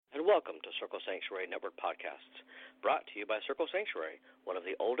Welcome to Circle Sanctuary Network Podcasts, brought to you by Circle Sanctuary, one of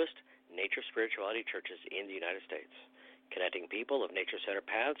the oldest nature spirituality churches in the United States, connecting people of nature-centered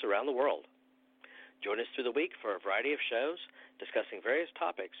paths around the world. Join us through the week for a variety of shows discussing various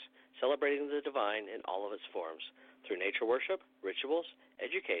topics, celebrating the divine in all of its forms, through nature worship, rituals,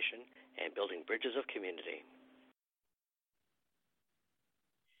 education, and building bridges of community.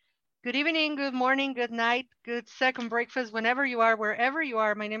 Good evening, good morning, good night, good second breakfast, whenever you are, wherever you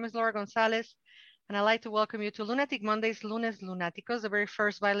are. My name is Laura Gonzalez, and I'd like to welcome you to Lunatic Mondays, Lunes Lunáticos, the very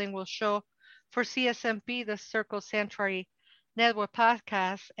first bilingual show for CSMP, the Circle Sanctuary Network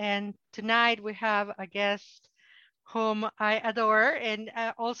podcast. And tonight we have a guest whom I adore, and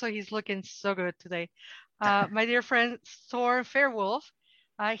also he's looking so good today. My dear friend, Storm Faerywolf.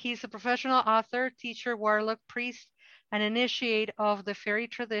 He's a professional author, teacher, warlock, priest, an initiate of the fairy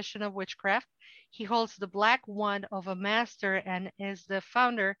tradition of witchcraft. He holds the black wand of a master and is the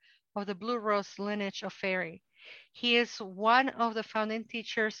founder of the Blue Rose lineage of fairy. He is one of the founding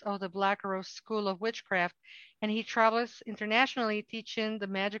teachers of the Black Rose School of Witchcraft, and he travels internationally teaching the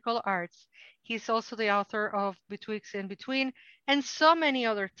magical arts. He's also the author of Betwixt and Between and so many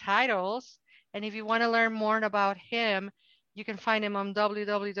other titles. And if you want to learn more about him, you can find him on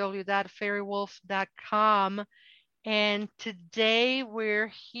www.faerywolf.com. And today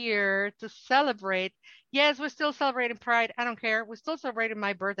we're here to celebrate. Yes, we're still celebrating Pride. I don't care. We're still celebrating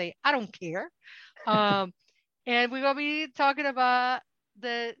my birthday. I don't care. And we're going to be talking about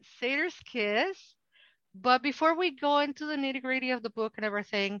the Satyr's Kiss. But before we go into the nitty gritty of the book and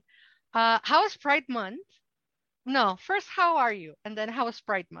everything, how is Pride Month? No, first, how are you? And then how is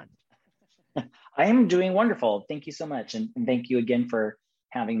Pride Month? I am doing wonderful. Thank you so much. And thank you again for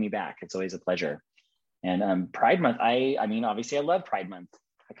having me back. It's always a pleasure. And Pride Month, I mean, obviously I love Pride Month.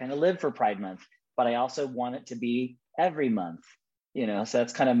 I kind of live for Pride Month, but I also want it to be every month, you know, so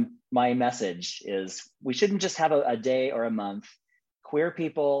that's kind of my message is we shouldn't just have a day or a month. Queer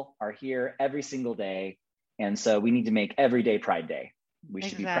people are here every single day. And so we need to make every day Pride Day. We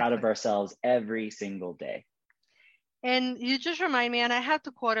should be proud of ourselves every single day. And you just remind me, and I have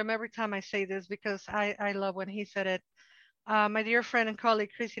to quote him every time I say this because I love when he said it. My dear friend and colleague,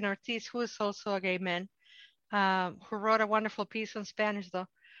 Christine Ortiz, who is also a gay man, who wrote a wonderful piece in Spanish, though,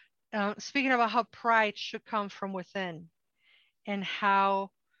 speaking about how pride should come from within and how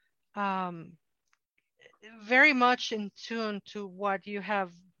very much in tune to what you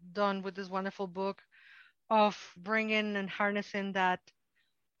have done with this wonderful book of bringing and harnessing that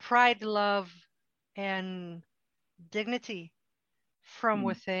pride, love, and dignity from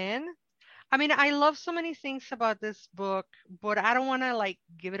within. I mean, I love so many things about this book, but I don't want to like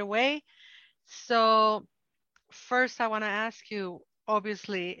give it away. So first I want to ask you,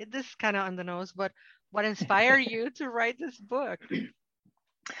 obviously, this is kind of on the nose, but what inspired you to write this book?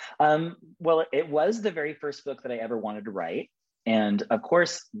 Well, it was the very first book that I ever wanted to write. And of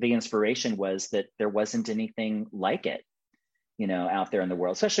course, the inspiration was that there wasn't anything like it, you know, out there in the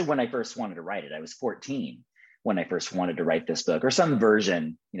world, especially when I first wanted to write it. I was 14 when I first wanted to write this book or some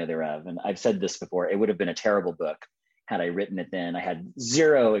version, you know, thereof. And I've said this before, it would have been a terrible book had I written it then. I had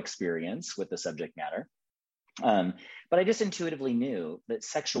zero experience with the subject matter. But I just intuitively knew that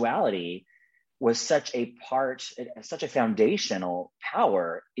sexuality was such a foundational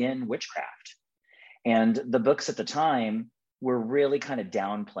power in witchcraft. And the books at the time were really kind of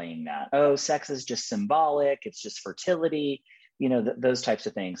downplaying that. Oh, sex is just symbolic. It's just fertility, you know, those types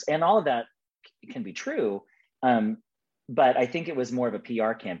of things. And all of that can be true. But I think it was more of a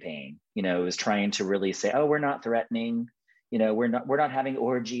PR campaign. You know, it was trying to really say, oh, we're not threatening, you know, we're not having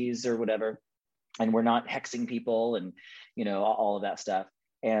orgies or whatever, and we're not hexing people and, you know, all of that stuff.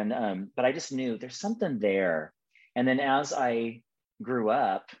 And, but I just knew there's something there. And then as I grew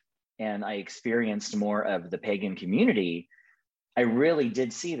up and I experienced more of the pagan community, I really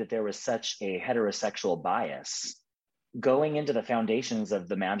did see that there was such a heterosexual bias going into the foundations of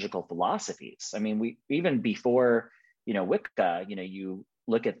the magical philosophies. I mean, we even before, you know, Wicca, you know, you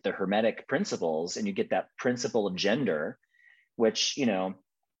look at the Hermetic principles and you get that principle of gender, which, you know,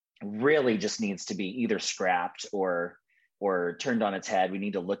 really just needs to be either scrapped or turned on its head. We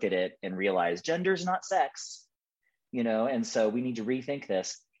need to look at it and realize gender is not sex, you know, and so we need to rethink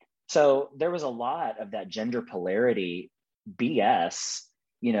this. So there was a lot of that gender polarity BS,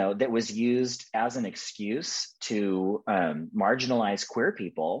 you know, that was used as an excuse to marginalize queer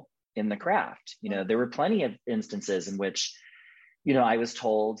people in the craft. You know, there were plenty of instances in which, you know, I was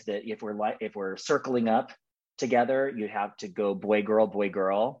told that if we're circling up together, you'd have to go boy,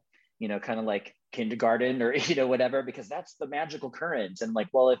 girl, you know, kind of like kindergarten or, you know, whatever, because that's the magical current. And like,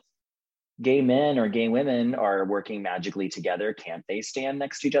 well, gay men or gay women are working magically together. Can't they stand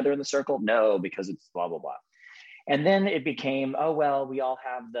next to each other in the circle? No, because it's blah, blah, blah. And then it became, oh, well, we all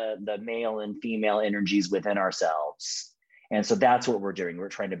have the male and female energies within ourselves. And so that's what we're doing. We're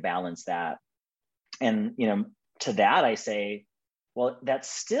trying to balance that. And, to that I say, well, that's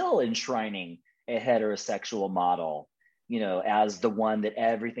still enshrining a heterosexual model, as the one that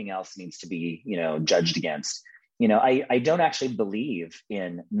everything else needs to be, judged against. I don't actually believe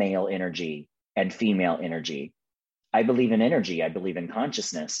in male energy and female energy. I believe in energy. I believe in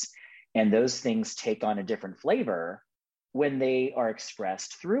consciousness. And those things take on a different flavor when they are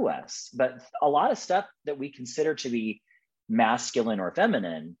expressed through us. But a lot of stuff that we consider to be masculine or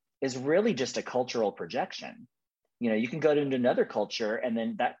feminine is really just a cultural projection. You can go into another culture and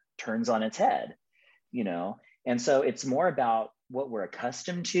then that turns on its head, And so it's more about what we're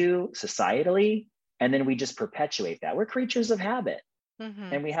accustomed to societally, and then we just perpetuate that. We're creatures of habit.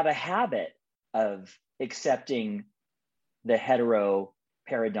 Mm-hmm. And we have a habit of accepting the hetero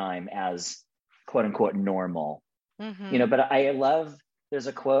paradigm as quote unquote normal. Mm-hmm. But I love, there's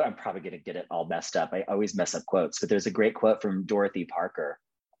a quote, I'm probably going to get it all messed up. I always mess up quotes, but there's a great quote from Dorothy Parker,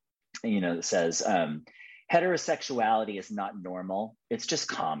 that says, heterosexuality is not normal, it's just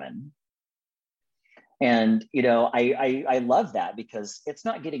common. And, I love that because it's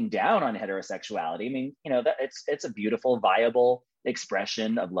not getting down on heterosexuality. I mean, that it's a beautiful, viable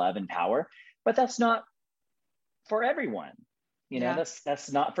expression of love and power, but that's not for everyone.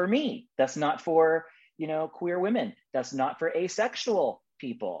 That's not for me. That's not for, queer women. That's not for asexual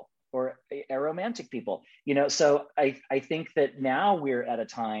people or aromantic people. So I think that now we're at a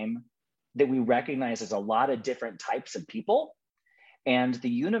time that we recognize there's a lot of different types of people. And the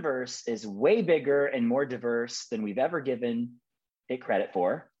universe is way bigger and more diverse than we've ever given it credit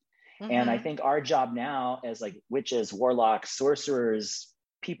for. Mm-hmm. And I think our job now as like witches, warlocks, sorcerers,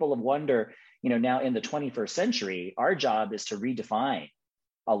 people of wonder, now in the 21st century, our job is to redefine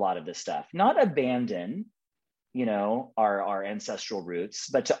a lot of this stuff, not abandon, our ancestral roots,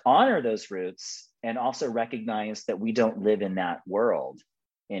 but to honor those roots and also recognize that we don't live in that world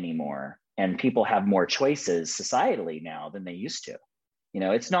anymore. And people have more choices societally now than they used to.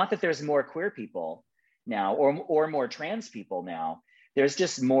 It's not that there's more queer people now or more trans people now. There's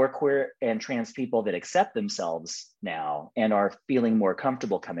just more queer and trans people that accept themselves now and are feeling more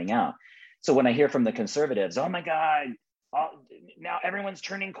comfortable coming out. So when I hear from the conservatives, oh my God, now everyone's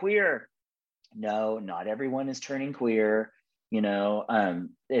turning queer. No, not everyone is turning queer.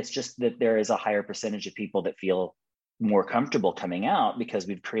 It's just that there is a higher percentage of people that feel more comfortable coming out because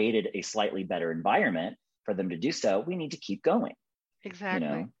we've created a slightly better environment for them to do so. We need to keep going.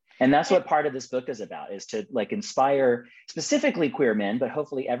 Exactly. And that's what part of this book is about, is to like inspire specifically queer men, but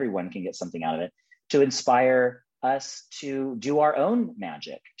hopefully everyone can get something out of it, to inspire us to do our own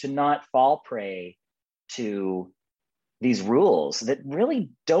magic, to not fall prey to these rules that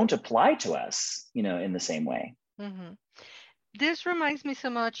really don't apply to us, in the same way. Mm-hmm. This reminds me so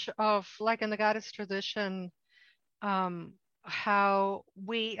much of like in the goddess tradition, how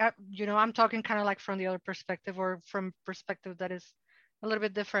we, I'm talking kind of like from the other perspective or from perspective that is a little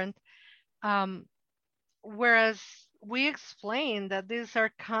bit different. Whereas we explain that these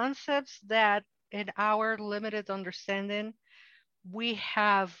are concepts that in our limited understanding, we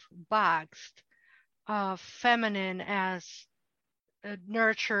have boxed feminine as a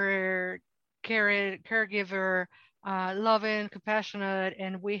nurturer, caregiver, loving, compassionate,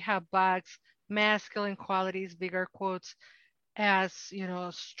 and we have boxed masculine qualities, bigger quotes, as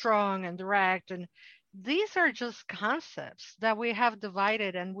strong and direct. And these are just concepts that we have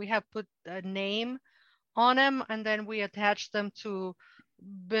divided and we have put a name on them, and then we attach them to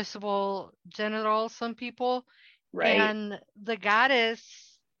visible genitals, some people. Right. And the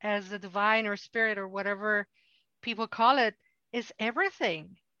goddess, as the divine or spirit or whatever people call it, is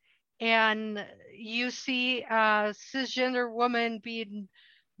everything. And you see a cisgender woman being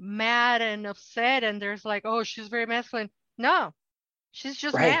mad and upset, and there's like, oh, she's very masculine. No, she's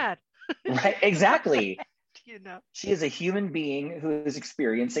just mad. Right, exactly. She is a human being who is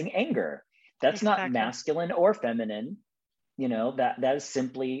experiencing anger. That's not masculine or feminine. That is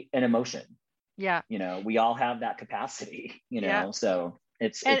simply an emotion. Yeah. We all have that capacity, so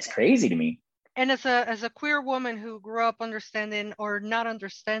it's crazy to me. And as a queer woman who grew up understanding or not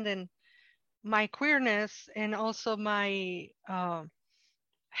understanding my queerness and also my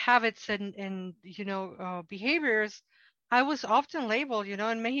habits and behaviors, I was often labeled,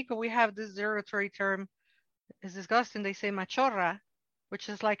 in Mexico, we have this derogatory term. It's disgusting. They say machorra, which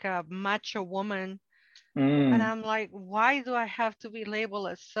is like a macho woman. And I'm like, why do I have to be labeled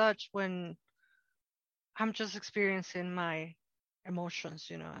as such when I'm just experiencing my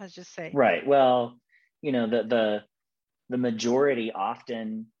emotions, as you say. Right. Well, the majority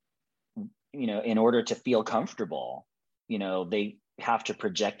often, in order to feel comfortable, they have to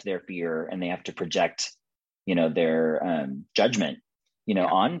project their fear, and they have to project, their judgment,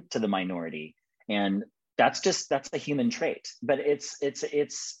 onto the minority. And that's a human trait, but it's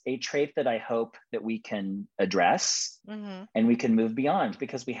a trait that I hope that we can address, and we can move beyond,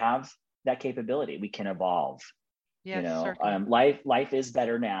 because we have that capability. We can evolve. Yes, certainly. Life is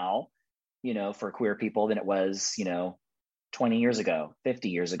better now, for queer people than it was, 20 years ago, 50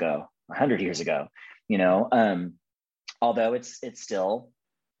 years ago, 100 years ago, although it's still,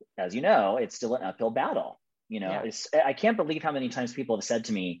 as it's still an uphill battle. I can't believe how many times people have said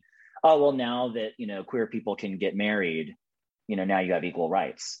to me, oh, well, now that, queer people can get married, now you have equal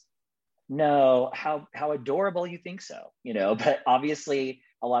rights. No, how adorable you think so, but obviously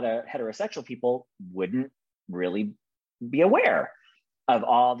a lot of heterosexual people wouldn't really be aware of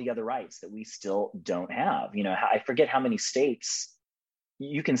all the other rights that we still don't have. I forget how many states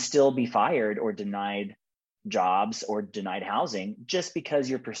you can still be fired or denied jobs or denied housing just because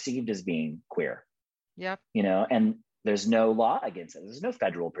you're perceived as being queer. Yep. And there's no law against it. There's no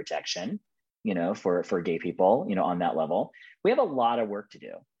federal protection, for gay people, on that level. We have a lot of work to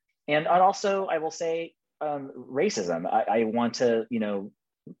do. And also, I will say, racism. I want to,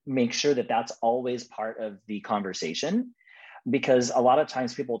 make sure that that's always part of the conversation, because a lot of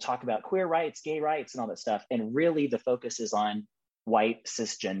times people talk about queer rights, gay rights, and all that stuff. And really the focus is on white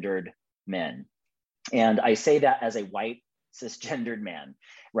cisgendered men. And I say that as a white cisgendered man,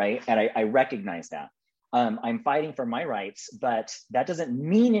 right? And I recognize that. I'm fighting for my rights, but that doesn't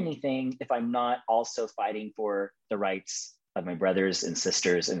mean anything if I'm not also fighting for the rights of my brothers and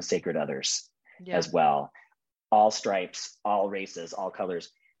sisters and sacred others as well. All stripes, all races, all colors,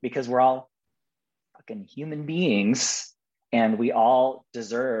 because we're all fucking human beings, and we all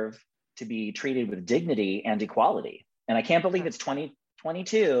deserve to be treated with dignity and equality. And I can't believe it's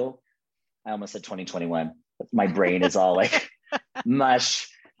 2022. I almost said 2021. My brain is all like mush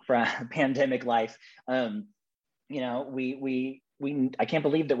from pandemic life. I can't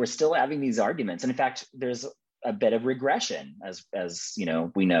believe that we're still having these arguments. And in fact, there's a bit of regression, as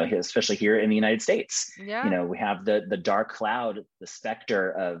we know, especially here in the United States. Yeah. We have the dark cloud, the specter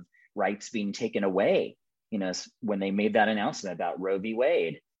of rights being taken away. When they made that announcement about Roe v.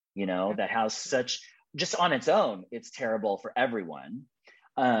 Wade, that has such, just on its own, it's terrible for everyone.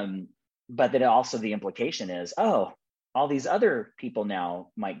 But then also the implication is, oh, all these other people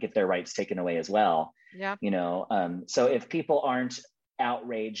now might get their rights taken away as well. Yeah. So if people aren't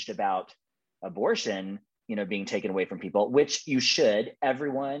outraged about abortion, being taken away from people, which you should,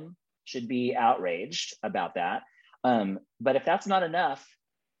 everyone should be outraged about that. But if that's not enough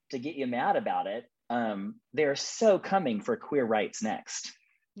to get you mad about it, they're so coming for queer rights next.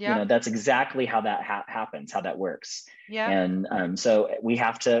 Yeah. That's exactly how that happens, how that works. Yeah. And so we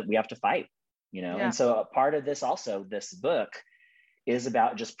have to fight, Yeah. And so a part of this also, this book is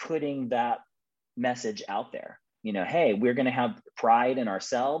about just putting that message out there. Hey, we're going to have pride in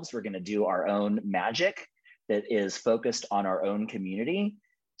ourselves. We're going to do our own magic that is focused on our own community,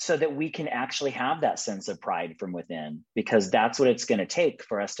 so that we can actually have that sense of pride from within, because that's what it's going to take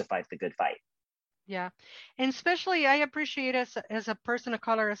for us to fight the good fight. Yeah. And especially I appreciate as a person of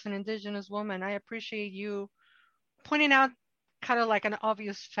color, as an Indigenous woman, I appreciate you pointing out kind of like an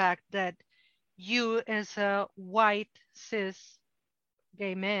obvious fact that you, as a white cis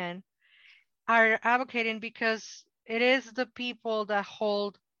gay man, are advocating, because it is the people that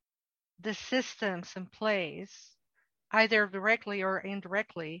hold the systems in place, either directly or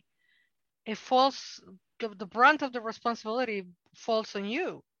indirectly. It falls, the brunt of the responsibility falls on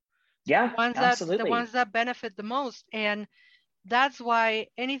you. Yeah, absolutely. The ones that benefit the most. And that's why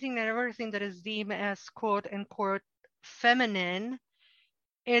anything and everything that is deemed as quote unquote feminine,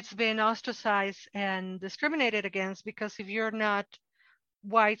 it's been ostracized and discriminated against, because if you're not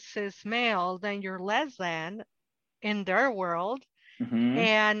white cis male, then you're less than in their world.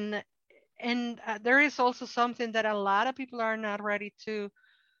 Mm-hmm. And there is also something that a lot of people are not ready to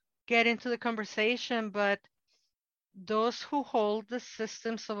get into the conversation, but those who hold the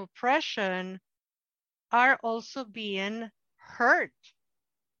systems of oppression are also being hurt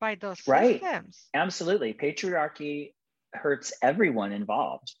by those systems. Absolutely. Patriarchy hurts everyone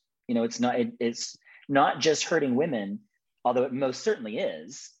involved. It's not just hurting women, although it most certainly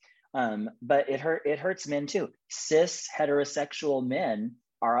is. But it hurts men too. Cis heterosexual men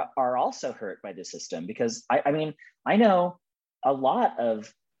are also hurt by the system, because I know a lot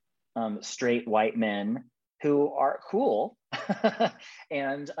of straight white men who are cool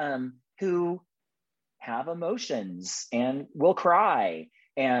and who have emotions and will cry,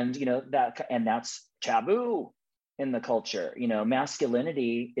 and that's taboo in the culture.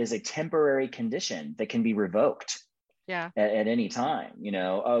 Masculinity is a temporary condition that can be revoked at any time.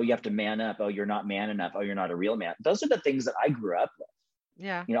 Oh, you have to man up. Oh, you're not man enough. Oh, you're not a real man. Those are the things that I grew up with.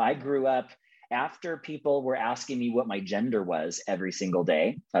 I grew up after people were asking me what my gender was every single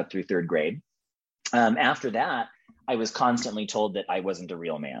day up through third grade. After that, I was constantly told that I wasn't a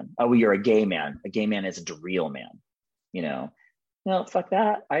real man. Oh, well, you're a gay man. A gay man isn't a real man. No, fuck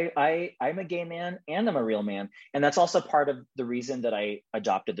that. I'm a gay man and I'm a real man. And that's also part of the reason that I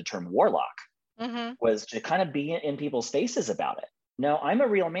adopted the term warlock, was to kind of be in people's faces about it. No, I'm a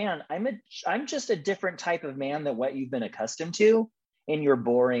real man. I'm just a different type of man than what you've been accustomed to in your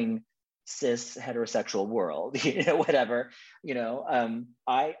boring cis heterosexual world, whatever.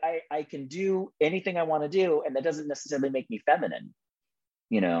 I can do anything I want to do, and that doesn't necessarily make me feminine.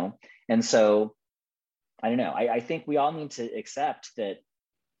 And so I don't know. I think we all need to accept that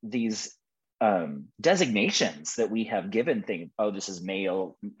these designations that we have given things, oh, this is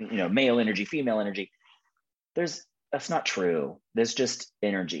male, male energy, female energy. That's not true. There's just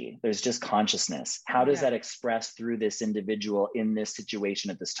energy. There's just consciousness. How does that express through this individual in this situation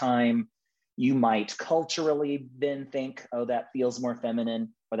at this time? You might culturally then think, oh, that feels more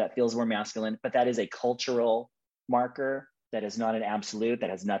feminine or that feels more masculine, but that is a cultural marker. That is not an absolute. That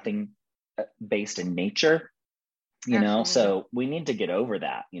has nothing based in nature, so we need to get over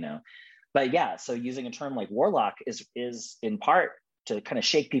that, but yeah, so using a term like warlock is in part to kind of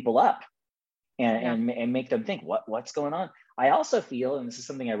shake people up and make them think what's going on. I also feel, and this is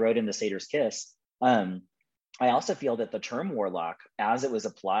something I wrote in the Satyr's Kiss, I also feel that the term warlock, as it was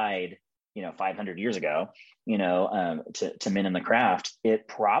applied 500 years ago to men in the craft, it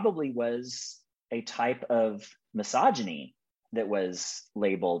probably was a type of misogyny that was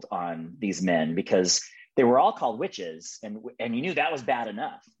labeled on these men, because they were all called witches, and you knew that was bad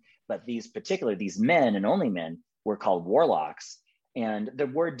enough. But these men and only men were called warlocks. And the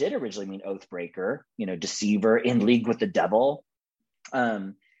word did originally mean oath breaker, deceiver, in league with the devil.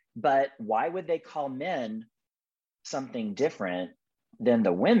 But why would they call men something different than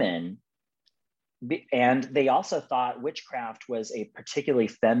the women? And they also thought witchcraft was a particularly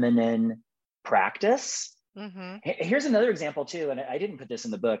feminine practice. Here's another example too, and I didn't put this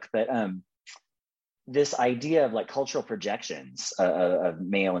in the book, but this idea of like cultural projections of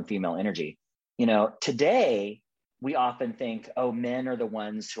male and female energy. Today we often think, oh, men are the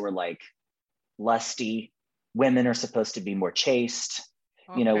ones who are like lusty, women are supposed to be more chaste,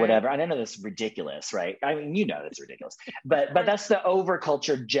 whatever. I don't know, that's ridiculous, right? I mean, that's ridiculous, but that's the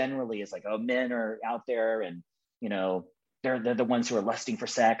overculture generally, is like, oh, men are out there and they're the ones who are lusting for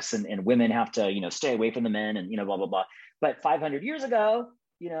sex, and women have to stay away from the men, and blah blah blah. But 500 years ago,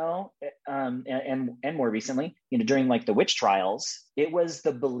 and more recently, during like the witch trials, it was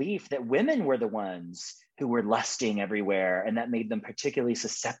the belief that women were the ones who were lusting everywhere, and that made them particularly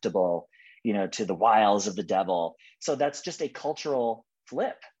susceptible to the wiles of the devil. So that's just a cultural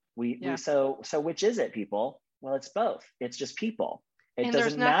flip. So which is it, people? Well, it's both. It's just people. It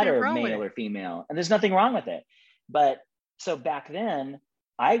doesn't matter male or female, and there's nothing wrong with it. But so back then,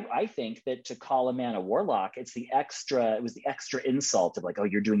 I think that to call a man a warlock, it was the extra insult of like, oh,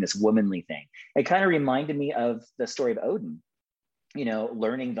 you're doing this womanly thing. It kind of reminded me of the story of Odin,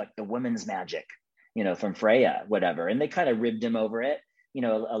 learning like the woman's magic, from Freya, whatever. And they kind of ribbed him over it,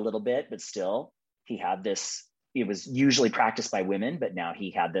 a little bit, but still he had this, it was usually practiced by women, but now he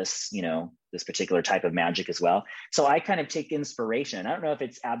had this, this particular type of magic as well. So I kind of take inspiration. I don't know if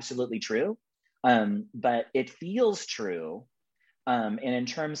it's absolutely true, but it feels true. And in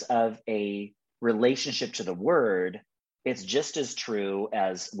terms of a relationship to the word, it's just as true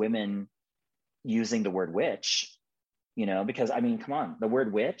as women using the word witch, because I mean, come on, the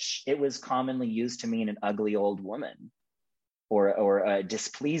word witch, it was commonly used to mean an ugly old woman or a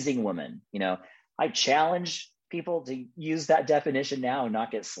displeasing woman. I challenge people to use that definition now and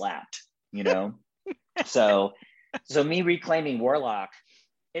not get slapped, so me reclaiming warlock,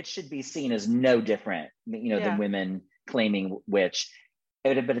 it should be seen as no different, than women claiming witch.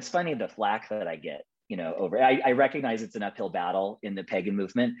 But it's funny the flack that I get, over. I recognize it's an uphill battle in the pagan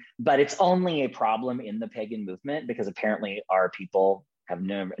movement, but it's only a problem in the pagan movement because apparently our people have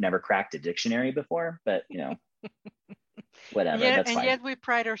never cracked a dictionary before. But whatever. Yeah, that's and fine. yet we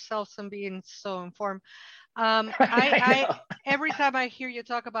pride ourselves on being so informed. I Every time I hear you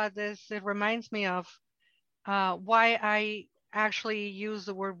talk about this, it reminds me of why I actually use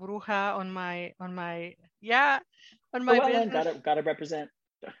the word bruja on my business. Gotta represent.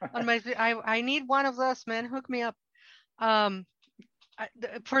 I need one of those, man. Hook me up.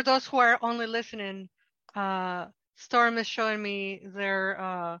 For those who are only listening, Storm is showing me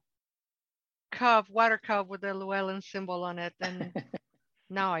their water cup with the Llewellyn symbol on it, and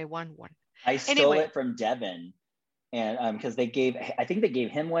now I want one. I stole it from Devin, and because I think they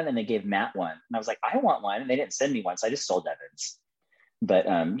gave him one and they gave Matt one, and I was like, I want one, and they didn't send me one, so I just stole Devin's. But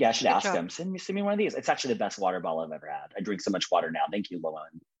yeah, I should ask them. Send me one of these. It's actually the best water bottle I've ever had. I drink so much water now. Thank you,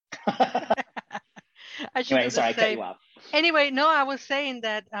 Llewellyn. Anyway, sorry, I cut you off. Anyway, no, I was saying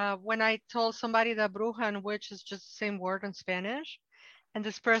that when I told somebody that bruja and witch is just the same word in Spanish, and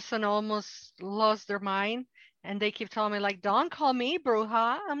this person almost lost their mind, and they keep telling me like, "Don't call me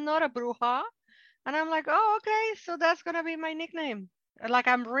bruja. I'm not a bruja." And I'm like, "Oh, okay. So that's gonna be my nickname. Like,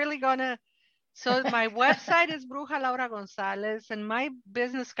 I'm really gonna." So my website is Bruja Laura Gonzalez, and my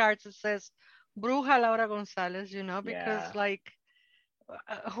business cards it says Bruja Laura Gonzalez. You know, because like,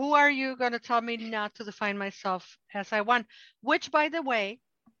 who are you gonna tell me not to define myself as I want? Which, by the way,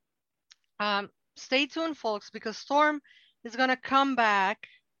 stay tuned, folks, because Storm is gonna come back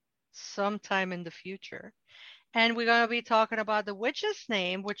sometime in the future, and we're gonna be talking about the witch's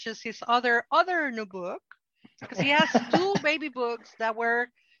name, which is his other new book, because he has two baby books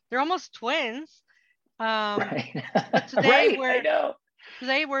they're almost twins. Right. But today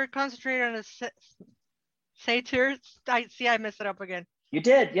today we're concentrating on the Satyr. I messed it up again. You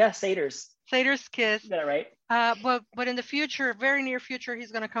did, yeah, Satyr's Kiss. You got it right. But in the future, very near future,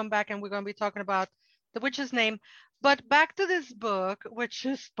 he's gonna come back and we're gonna be talking about the witch's name. But back to this book, which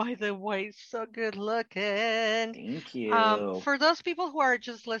is, by the way, so good looking. Thank you. For those people who are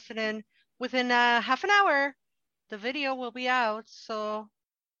just listening, within half an hour, the video will be out. So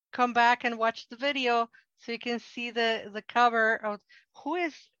come back and watch the video so you can see the cover of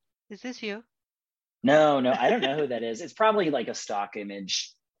is this you? No, I don't know who that is. It's probably like a stock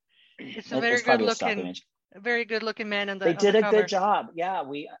image. It's a very good looking man on the They did a cover. good job. Yeah,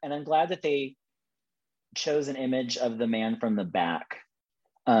 and I'm glad that they chose an image of the man from the back.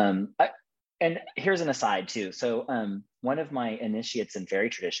 And here's an aside too. So one of my initiates in fairy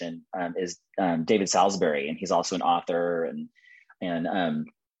tradition is David Salisbury, and he's also an author, and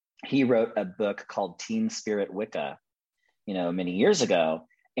he wrote a book called Teen Spirit Wicca, many years ago.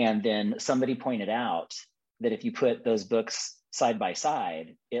 And then somebody pointed out that if you put those books side by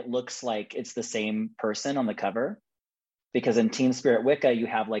side, it looks like it's the same person on the cover. Because in Teen Spirit Wicca, you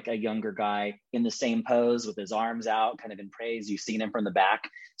have like a younger guy in the same pose with his arms out, kind of in praise. You've seen him from the back.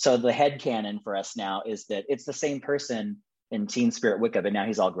 So the headcanon for us now is that it's the same person in Teen Spirit Wicca, but now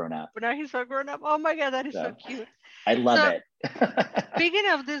he's all grown up. Oh my God, that is so cute. I love it. Speaking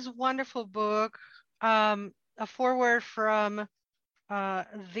of this wonderful book, a foreword from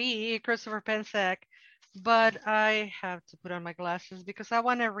the Christopher Pensack, but I have to put on my glasses because I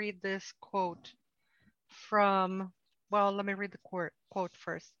want to read this quote from, well, let me read the quote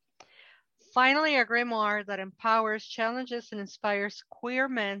first. Finally, a grimoire that empowers, challenges, and inspires queer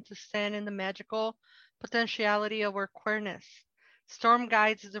men to stand in the magical potentiality of our queerness. Storm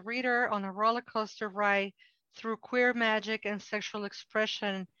guides the reader on a roller coaster ride through queer magic and sexual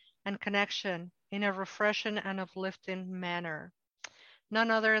expression and connection in a refreshing and uplifting manner. None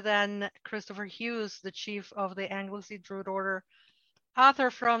other than Christopher Hughes, the chief of the Anglesey Druid Order,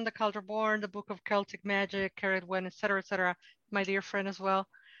 author from The Calder Born, the Book of Celtic Magic, Carried When, etc., my dear friend as well.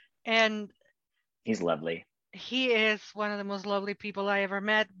 And he's lovely. He is one of the most lovely people I ever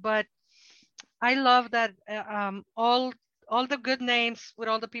met. But I love that all the good names with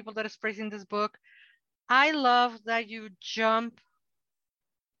all the people that is praising this book. I love that you jump.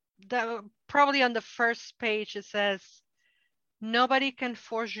 Probably on the first page it says, nobody can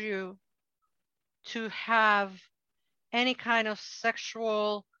force you to have any kind of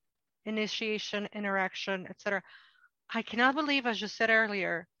sexual initiation, interaction, etc. I cannot believe, as you said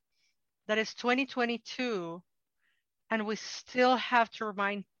earlier, that it's 2022 and we still have to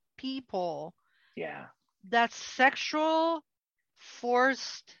remind people that sexual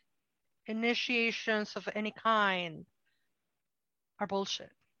forced initiations of any kind are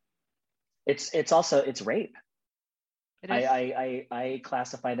bullshit. It's rape. I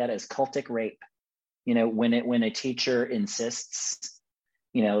classify that as cultic rape. When a teacher insists,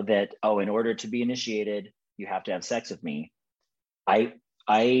 that, in order to be initiated, you have to have sex with me. I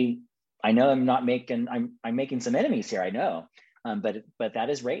know I'm making some enemies here. I know, but that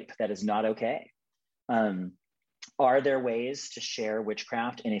is rape. That is not okay. Are there ways to share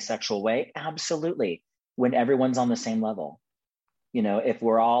witchcraft in a sexual way? Absolutely. When everyone's on the same level, if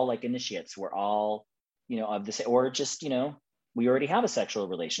we're all like initiates, we're all, of the same, or just, we already have a sexual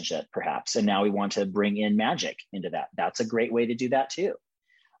relationship perhaps, and now we want to bring in magic into that. That's a great way to do that too.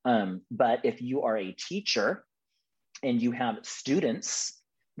 But if you are a teacher and you have students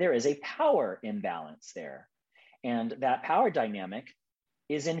there is a power imbalance there. And that power dynamic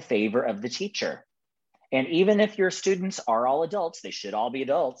is in favor of the teacher. And even if your students are all adults, they should all be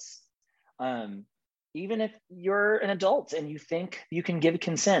adults. Even if you're an adult and you think you can give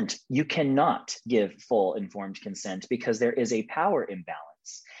consent, you cannot give full informed consent because there is a power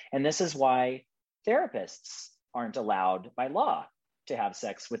imbalance. And this is why therapists aren't allowed by law to have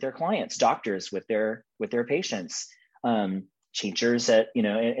sex with their clients, doctors with their patients, teachers at,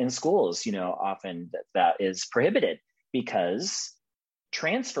 in schools, often that is prohibited because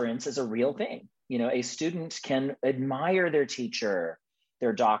transference is a real thing. A student can admire their teacher,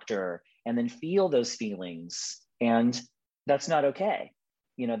 their doctor, and then feel those feelings. And that's not okay.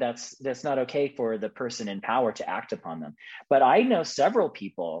 That's not okay for the person in power to act upon them. But I know several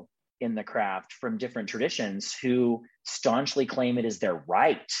people in the craft from different traditions who staunchly claim it is their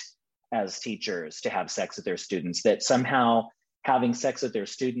right as teachers to have sex with their students, that somehow having sex with their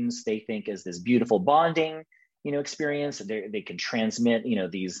students, they think is this beautiful bonding, experience. They can transmit,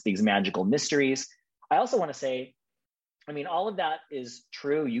 these magical mysteries. I also want to say, all of that is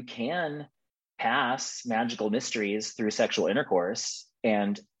true. You can pass magical mysteries through sexual intercourse.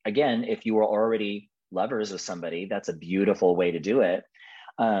 And again, if you are already lovers with somebody, that's a beautiful way to do it.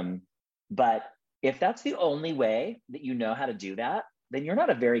 But if that's the only way that you know how to do that, then you're not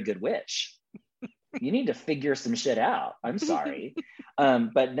a very good witch. You need to figure some shit out. I'm sorry.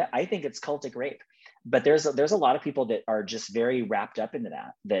 But I think it's cultic rape. But there's a lot of people that are just very wrapped up into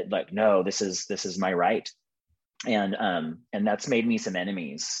that like, no, this is my right. And that's made me some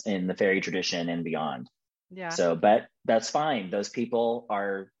enemies in the fairy tradition and beyond. Yeah. So, but that's fine. Those people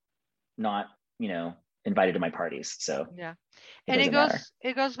are not, invited to my parties. So yeah. It And doesn't matter.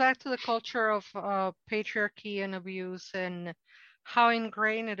 it goes back to the culture of patriarchy and abuse and how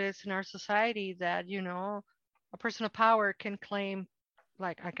ingrained it is in our society that, a person of power can claim,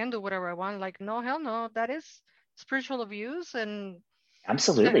 like, I can do whatever I want. Like, no, hell no, that is spiritual abuse and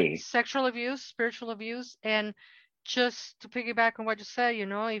Absolutely. sexual abuse, spiritual abuse. And just to piggyback on what you said,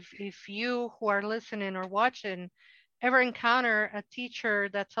 if you who are listening or watching ever encounter a teacher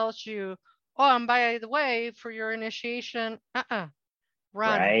that tells you, oh, and by the way, for your initiation, run.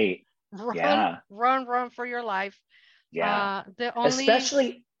 Right. Yeah. Run for your life. Yeah. The only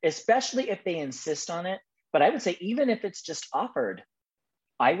Especially if they insist on it. But I would say even if it's just offered,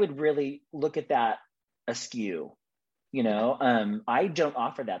 I would really look at that askew. I don't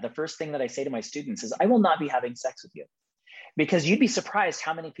offer that. The first thing that I say to my students is, I will not be having sex with you, because you'd be surprised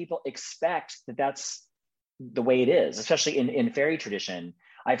how many people expect that that's the way it is, especially in fairy tradition.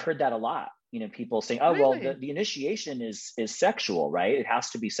 I've heard that a lot. People saying, oh, Really? well, the initiation is sexual, right? It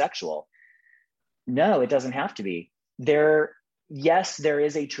has to be sexual. No, it doesn't have to be. Yes, there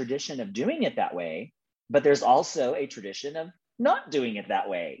is a tradition of doing it that way, but there's also a tradition of not doing it that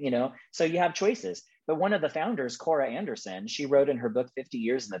way, so you have choices. But one of the founders, Cora Anderson, she wrote in her book 50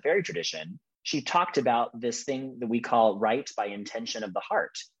 Years in the Fairy Tradition, she talked about this thing that we call right by intention of the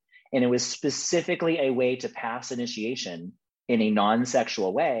heart. And it was specifically a way to pass initiation in a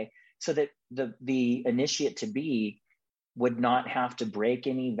non-sexual way so that the initiate to be would not have to break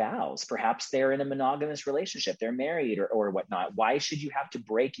any vows. Perhaps they're in a monogamous relationship, they're married or whatnot. Why should you have to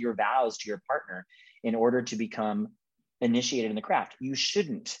break your vows to your partner in order to become initiated in the craft? You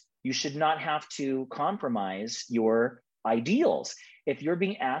shouldn't. You should not have to compromise your ideals. If you're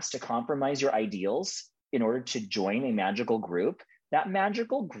being asked to compromise your ideals in order to join a magical group, that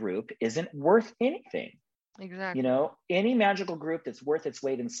magical group isn't worth anything. Exactly. Any magical group that's worth its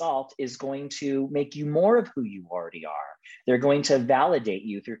weight in salt is going to make you more of who you already are. They're going to validate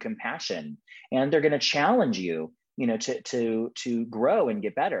you through compassion, and they're going to challenge you, to grow and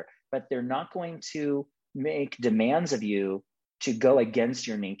get better. But they're not going to make demands of you to go against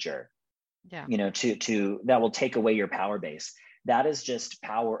your nature. Yeah. That will take away your power base. That is just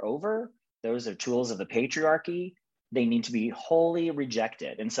power over. Those are tools of the patriarchy. They need to be wholly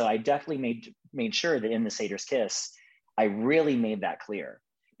rejected. And so I definitely made sure that in the Satyr's Kiss, I really made that clear,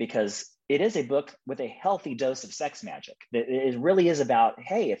 because it is a book with a healthy dose of sex magic. It really is about,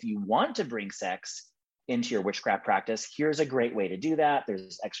 hey, if you want to bring sex into your witchcraft practice, here's a great way to do that.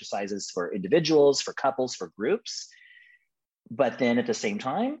 There's exercises for individuals, for couples, for groups. But then at the same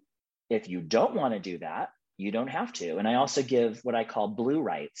time, if you don't want to do that, you don't have to. And I also give what I call blue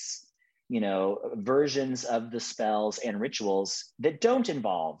rites, versions of the spells and rituals that don't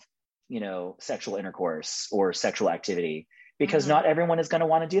involve, sexual intercourse or sexual activity, because not everyone is going to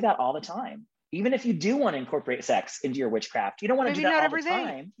want to do that all the time. Even if you do want to incorporate sex into your witchcraft, you don't want to do that all the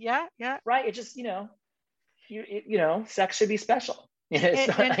time. Yeah. Right. It just, sex should be special.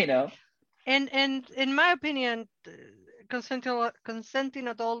 And in my opinion, consenting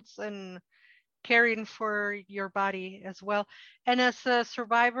adults and caring for your body as well. And as a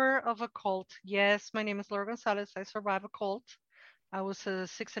survivor of a cult, yes, my name is Laura Gonzalez. I survived a cult. I was a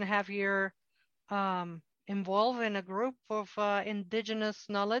 6.5 year involved in a group of indigenous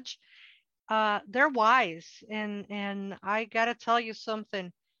knowledge. They're wise, and I gotta tell you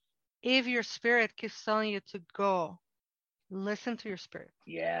something. If your spirit keeps telling you to go, listen to your spirit.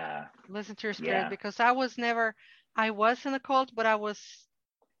 Yeah. Listen to your spirit, because I was in a cult, but I was,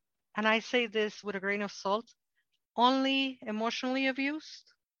 and I say this with a grain of salt, only emotionally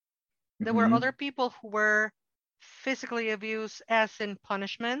abused. There were other people who were physically abused, as in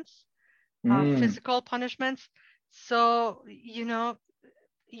punishments, physical punishments. So,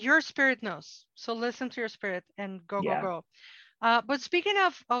 your spirit knows. So listen to your spirit and go, go, go. But speaking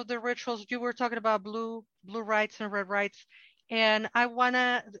of the rituals, you were talking about blue rights and red rights. And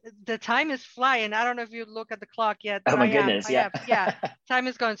the time is flying. I don't know if you look at the clock yet. Oh my goodness, yeah. Time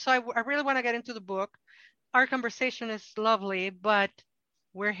is going. So I really want to get into the book. Our conversation is lovely, but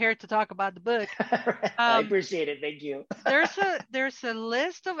we're here to talk about the book. I appreciate it. Thank you. There's a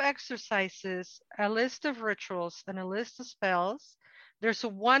list of exercises, a list of rituals, and a list of spells. There's a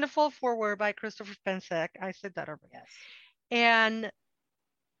wonderful foreword by Christopher Pensek. I said that already. Yes. And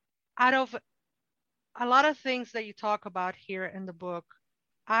out of a lot of things that you talk about here in the book,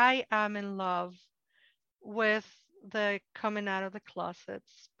 I am in love with the coming out of the closet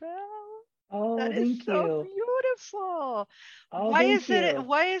spell. Oh, that thank is so you. beautiful. Oh, Why thank you.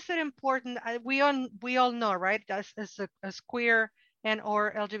 Why is it important? We all know, right? As queer and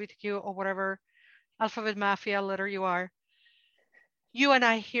or LGBTQ or whatever alphabet mafia letter you are. You and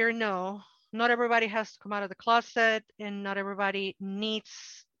I here know not everybody has to come out of the closet, and not everybody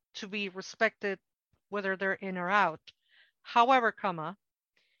needs to be respected whether they're in or out. However,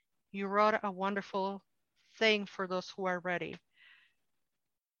 you wrote a wonderful thing for those who are ready.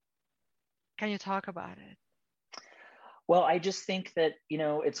 Can you talk about it? Well, I just think that,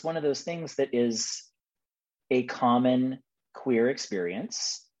 it's one of those things that is a common queer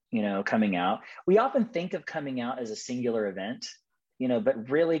experience, coming out. We often think of coming out as a singular event, but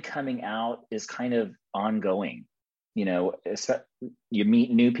really coming out is kind of ongoing. You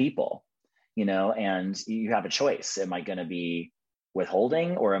meet new people, and you have a choice. Am I going to be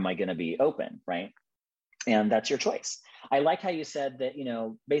withholding or am I going to be open, right? And that's your choice. I like how you said that,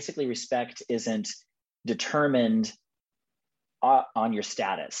 basically respect isn't determined on your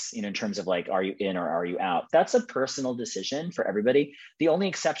status, in terms of like, are you in or are you out? That's a personal decision for everybody. The only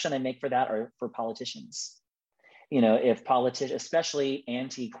exception I make for that are for politicians. If politicians, especially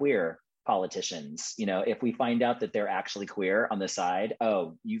anti-queer politicians, if we find out that they're actually queer on the side,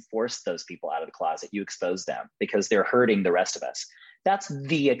 oh, you forced those people out of the closet, you expose them because they're hurting the rest of us. That's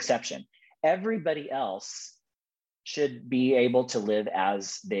the exception. Everybody else should be able to live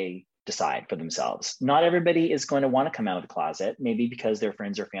as they decide for themselves. Not everybody is going to want to come out of the closet, maybe because their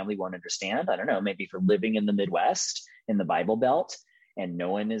friends or family won't understand. I don't know, maybe if you're living in the Midwest, in the Bible Belt, and no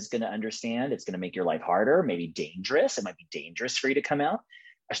one is going to understand, it's going to make your life harder, maybe dangerous. It might be dangerous for you to come out.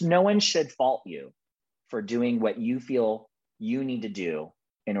 No one should fault you for doing what you feel you need to do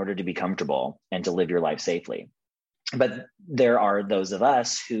in order to be comfortable and to live your life safely. But there are those of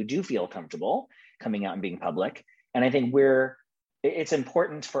us who do feel comfortable coming out and being public. And I think it's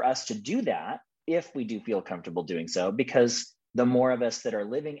important for us to do that if we do feel comfortable doing so, because the more of us that are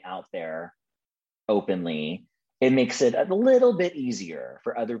living out there openly, it makes it a little bit easier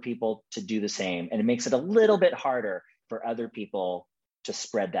for other people to do the same. And it makes it a little bit harder for other people to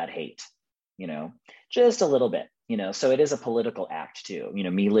spread that hate, just a little bit, so it is a political act too.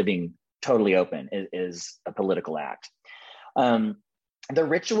 Me living totally open is a political act. The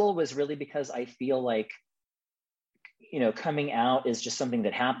ritual was really because I feel like, coming out is just something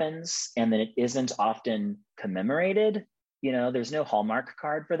that happens and then it isn't often commemorated. There's no Hallmark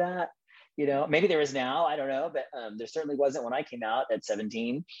card for that. Maybe there is now, I don't know, but there certainly wasn't when I came out at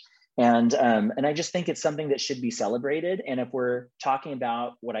 17. And I just think it's something that should be celebrated. And if we're talking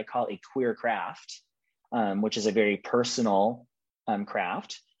about what I call a queer craft, which is a very personal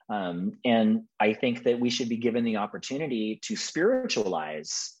craft, and I think that we should be given the opportunity to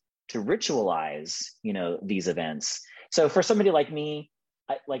spiritualize, to ritualize, these events. So for somebody like me,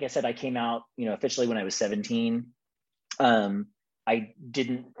 like I said, I came out, officially when I was 17. I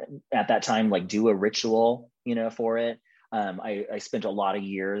didn't at that time do a ritual, for it. I spent a lot of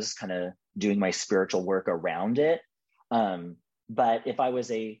years kind of doing my spiritual work around it. But if I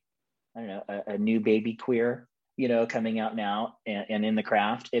was a new baby queer, coming out now and in the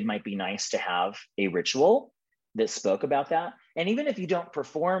craft, it might be nice to have a ritual that spoke about that. And even if you don't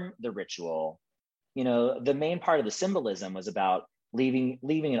perform the ritual, The main part of the symbolism was about leaving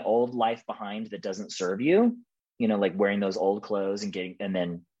an old life behind that doesn't serve you, like wearing those old clothes and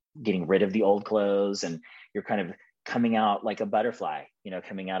then getting rid of the old clothes, and you're kind of coming out like a butterfly,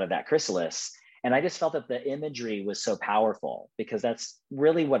 coming out of that chrysalis. And I just felt that the imagery was so powerful, because that's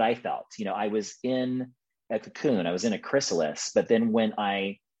really what I felt. I was in a cocoon, I was in a chrysalis, but then when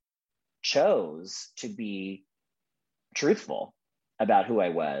I chose to be truthful about who I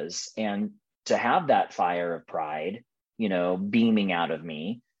was and to have that fire of pride, beaming out of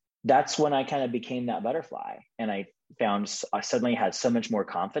me, that's when I kind of became that butterfly. And I suddenly had so much more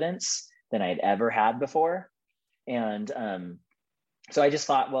confidence than I had ever had before. And so I just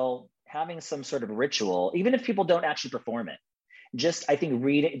thought, well, having some sort of ritual, even if people don't actually perform it, I think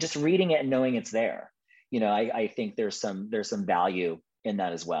reading it and knowing it's there, I think there's some value in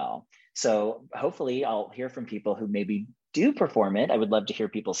that as well. So hopefully I'll hear from people who maybe do perform it. I would love to hear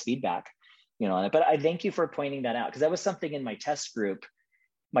people's feedback, on it. But I thank you for pointing that out, because that was something in my test group.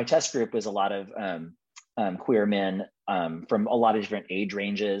 My test group was a lot of queer men from a lot of different age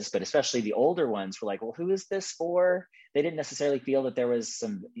ranges, but especially the older ones were like, well, who is this for? They didn't necessarily feel that there was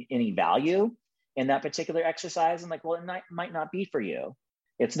any value in that particular exercise. I'm like, well, it might not be for you.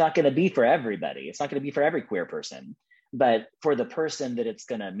 It's not going to be for everybody. It's not going to be for every queer person. But for the person that it's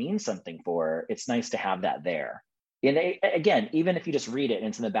going to mean something for, it's nice to have that there. And again, even if you just read it and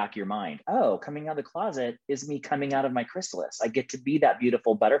it's in the back of your mind, oh, coming out of the closet is me coming out of my chrysalis. I get to be that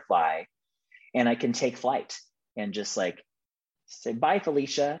beautiful butterfly, and I can take flight and just like say bye,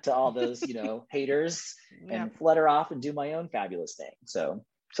 Felicia, to all those, haters, and flutter off and do my own fabulous thing. So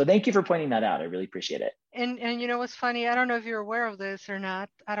thank you for pointing that out. I really appreciate it. And what's funny, I don't know if you're aware of this or not.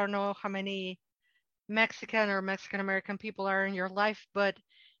 I don't know how many Mexican or Mexican American people are in your life, but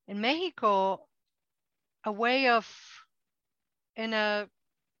in Mexico, a way of, in a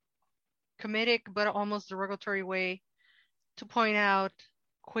comedic but almost derogatory way, to point out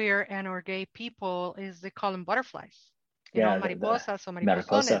queer and or gay people is they call them butterflies. Mariposas or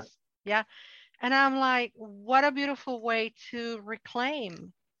mariposones. Yeah. And I'm like, what a beautiful way to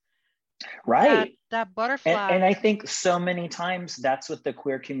reclaim that butterfly. And I think so many times that's what the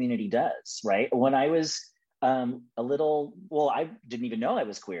queer community does, right? When I was I didn't even know I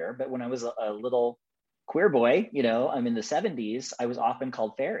was queer, but when I was a little queer boy, I'm in the 70s, I was often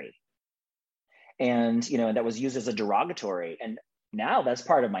called fairy. And, that was used as a derogatory. And now that's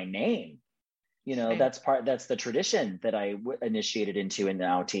part of my name. That's the tradition that I initiated into and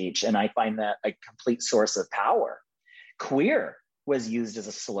now teach. And I find that a complete source of power. Queer was used as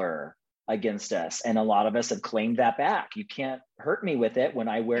a slur against us. And a lot of us have claimed that back. You can't hurt me with it when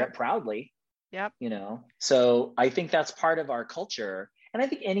I wear it proudly. Yep. So I think that's part of our culture. And I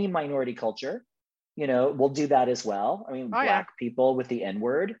think any minority culture, will do that as well. I mean, Black people with the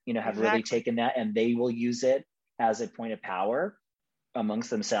N-word, have really taken that, and they will use it as a point of power amongst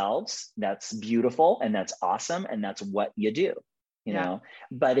themselves. That's beautiful, and that's awesome, and that's what you do, you know.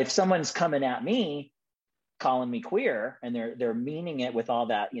 But if someone's coming at me, calling me queer, and they're meaning it with all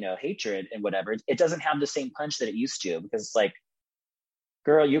that, hatred and whatever, it doesn't have the same punch that it used to, because it's like,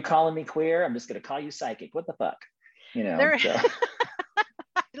 girl, you calling me queer, I'm just going to call you psychic. What the fuck? So.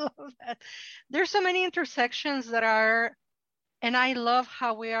 I love that. There's so many intersections that are, and I love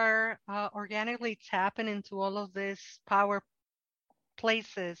how we are organically tapping into all of these power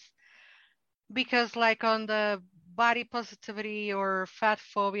places, because like on the body positivity or fat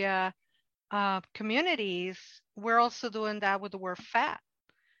phobia communities, we're also doing that with the word fat,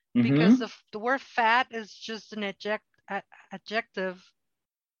 because the word fat is just an adjective,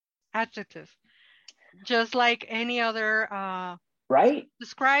 just like any other right,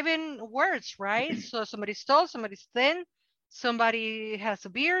 describing words, right? So somebody's tall, somebody's thin, somebody has a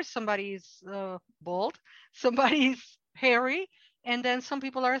beard, somebody's bald, somebody's hairy, and then some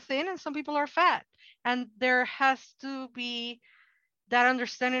people are thin and some people are fat. And there has to be that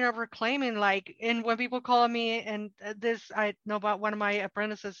understanding of reclaiming, like, and when people call me, and this, I know about one of my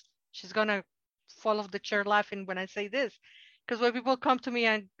apprentices, she's gonna fall off the chair laughing when I say this, because when people come to me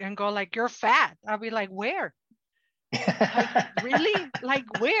and go like, you're fat, I'll be like, where? Like, really? Like,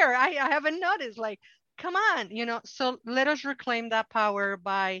 where? I haven't noticed. Like, come on, so let us reclaim that power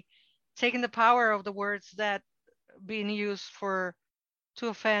by taking the power of the words that being used to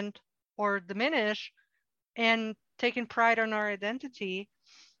offend or diminish, and taking pride on our identity.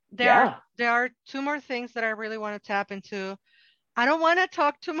 There are two more things that I really want to tap into. I don't want to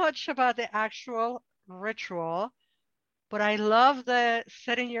talk too much about the actual ritual, but I love the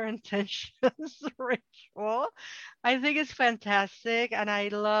setting your intentions ritual. I think it's fantastic, and I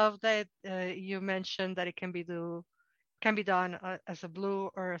love that you mentioned that it can be done as a blue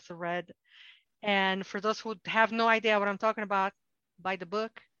or as a red. And for those who have no idea what I'm talking about, buy the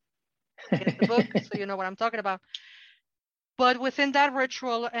book, get the book, so you know what I'm talking about. But within that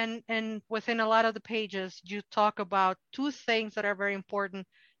ritual and within a lot of the pages, you talk about two things that are very important,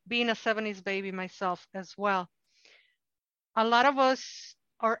 being a 70s baby myself as well. A lot of us,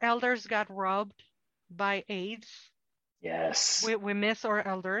 our elders got robbed by AIDS. Yes. We miss our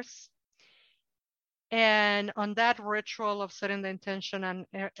elders. And on that ritual of setting the intention and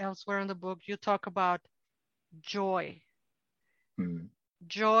elsewhere in the book, you talk about joy.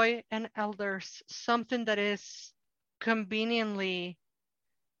 Joy and elders, something that is conveniently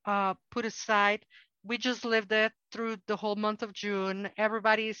put aside. We just lived it through the whole month of June.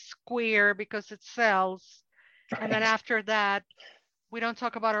 Everybody's queer because it sells. Right. And then after that, we don't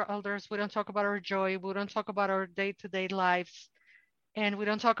talk about our elders. We don't talk about our joy. We don't talk about our day-to-day lives. And we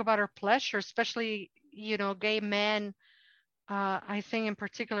don't talk about our pleasure, especially, you know, gay men, I think in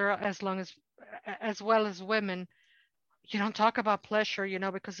particular, as well as women. You don't talk about pleasure, you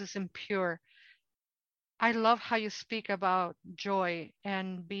know, because it's impure. I love how you speak about joy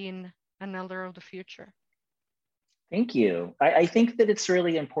and being an elder of the future. Thank you. I think that it's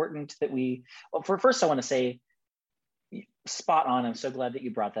really important that first I want to say, spot on. I'm so glad that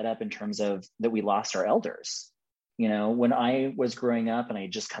you brought that up in terms of that we lost our elders. You know, when I was growing up and I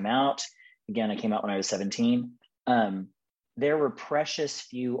had just come out, again, I came out when I was 17, there were precious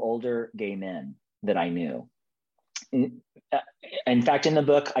few older gay men that I knew. In fact, in the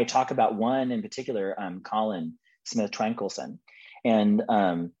book, I talk about one in particular, Colin Smith Tranquilson. And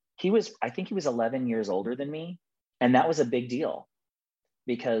I think he was 11 years older than me. And that was a big deal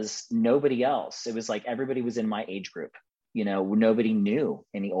because nobody else, it was like everybody was in my age group. You know, nobody knew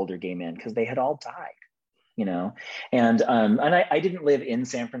any older gay men because they had all died, you know. And I didn't live in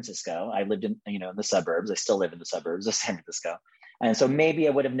San Francisco. I lived in, you know, in the suburbs. I still live in the suburbs of San Francisco. And so maybe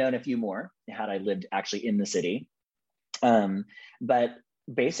I would have known a few more had I lived actually in the city. But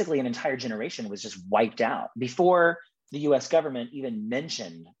basically an entire generation was just wiped out before the US government even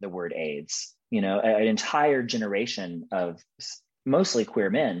mentioned the word AIDS. You know, an entire generation of mostly queer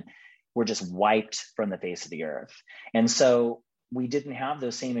men were just wiped from the face of the earth. And so we didn't have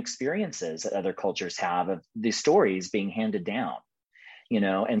those same experiences that other cultures have of the stories being handed down, you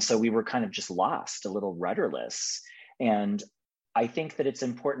know, and so we were kind of just lost, a little rudderless. And I think that it's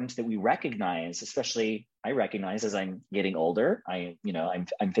important that we recognize, especially I recognize as I'm getting older, I'm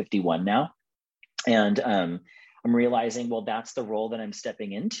 51 now. And I'm realizing, well, that's the role that I'm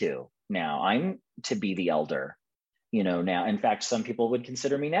stepping into now. I'm to be the elder, you know, now. In fact, some people would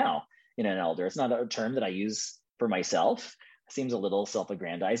consider me now, you know, an elder. It's not a term that I use for myself. It seems a little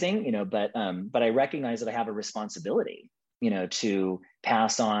self-aggrandizing, you know, but I recognize that I have a responsibility, you know, to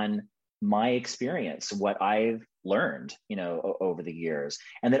pass on my experience, what I've learned, you know, over the years,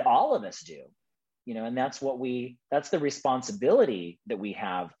 and that all of us do, you know, and that's the responsibility that we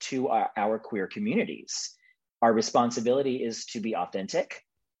have to our queer communities. Our responsibility is to be authentic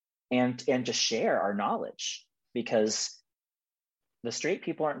and to share our knowledge, because the straight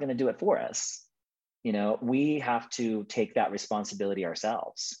people aren't going to do it for us. You know, we have to take that responsibility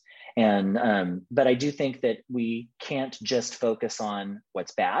ourselves. And but I do think that we can't just focus on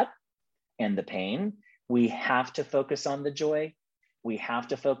what's bad and the pain. We have to focus on the joy. We have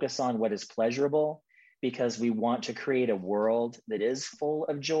to focus on what is pleasurable, because we want to create a world that is full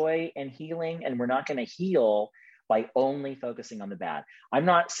of joy and healing. And we're not going to heal by only focusing on the bad. I'm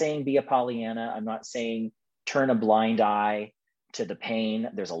not saying be a Pollyanna. I'm not saying turn a blind eye to the pain.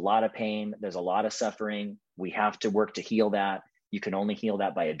 There's a lot of pain. There's a lot of suffering. We have to work to heal that. You can only heal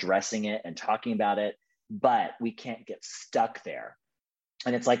that by addressing it and talking about it, but we can't get stuck there.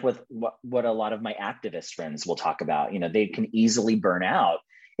 And it's like with what a lot of my activist friends will talk about, you know, they can easily burn out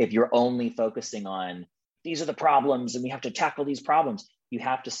if you're only focusing on these are the problems and we have to tackle these problems. You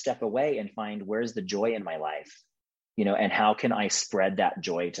have to step away and find, where's the joy in my life, you know, and how can I spread that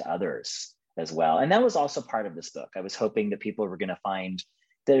joy to others as well. And that was also part of this book. I was hoping that people were going to find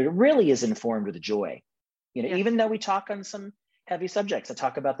that it really is informed with joy, you know, yes. Even though we talk on some heavy subjects, I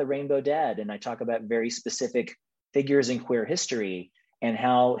talk about the Rainbow Dead and I talk about very specific figures in queer history and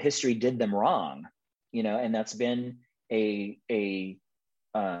how history did them wrong, you know, and that's been a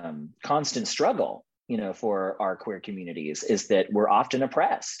constant struggle, you know, for our queer communities, is that we're often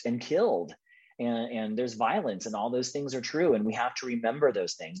oppressed and killed, and there's violence, and all those things are true, and we have to remember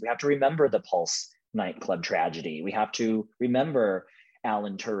those things. We have to remember the Pulse nightclub tragedy. We have to remember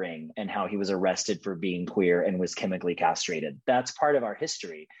Alan Turing and how he was arrested for being queer and was chemically castrated. That's part of our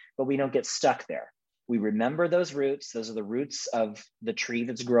history, but we don't get stuck there. We remember those roots. Those are the roots of the tree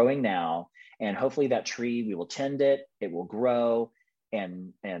that's growing now. And hopefully that tree, we will tend it, it will grow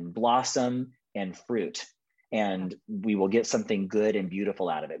and blossom, and fruit, and we will get something good and beautiful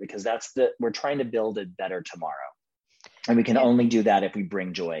out of it, because we're trying to build a better tomorrow. And we can only do that if we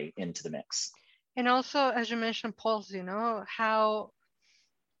bring joy into the mix. And also, as you mentioned, Pulse, how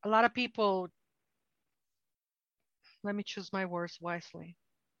a lot of people, let me choose my words wisely.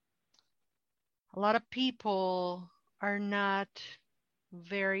 A lot of people are not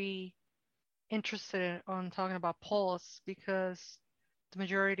very interested on talking about Pulse, because the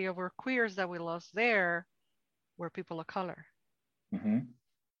majority of our queers that we lost there were people of color. Mm-hmm.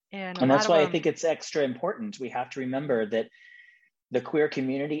 And that's why I think it's extra important. We have to remember that the queer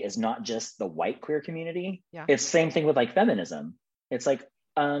community is not just the white queer community. Yeah. It's the same thing with like feminism. It's like,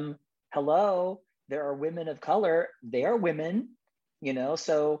 hello, there are women of color. They are women,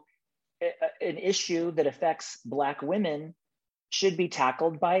 so an issue that affects Black women should be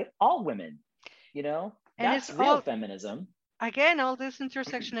tackled by all women, and that's real feminism. Again, all this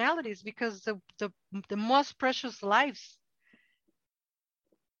intersectionalities, because the most precious lives,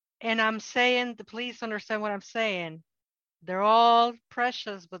 and I'm saying, please understand what I'm saying, they're all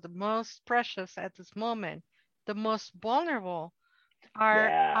precious, but the most precious at this moment, the most vulnerable, are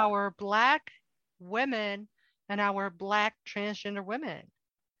our Black women and our Black transgender women.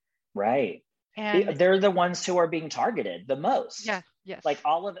 Right. And they're the ones who are being targeted the most. Yeah. Yes. Like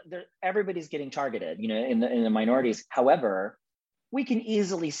everybody's getting targeted, in the minorities. However, we can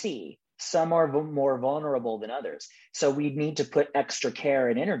easily see some are more vulnerable than others. So we need to put extra care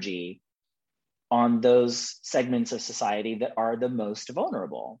and energy on those segments of society that are the most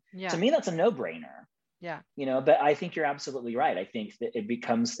vulnerable. Yeah. To me, that's a no-brainer. Yeah. But I think you're absolutely right. I think that it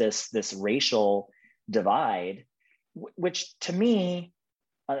becomes this racial divide, which to me,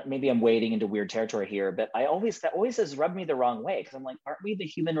 maybe I'm wading into weird territory here, but that always has rubbed me the wrong way, because I'm like, aren't we the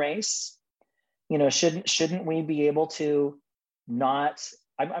human race? Shouldn't we be able to not?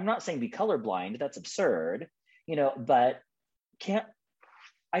 I'm not saying be colorblind. That's absurd. But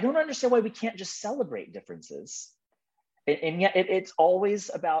I don't understand why we can't just celebrate differences. And yet it's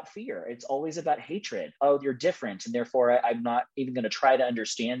always about fear. It's always about hatred. Oh, you're different, and therefore I'm not even going to try to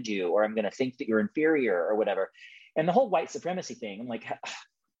understand you, or I'm going to think that you're inferior or whatever. And the whole white supremacy thing, I'm like,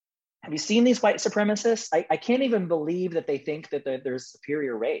 have you seen these white supremacists? I can't even believe that they think that they're a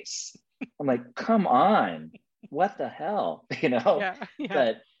superior race. I'm like, come on, what the hell, Yeah.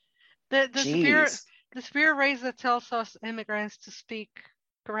 But the superior race that tells us immigrants to speak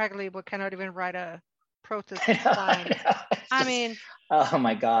correctly but cannot even write a protest sign. I mean, oh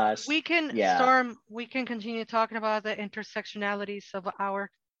my gosh, we can Storm, we can continue talking about the intersectionalities of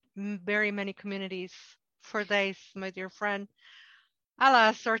our very many communities for days, my dear friend.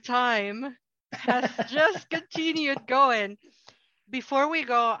 Alas, our time has just continued going. Before we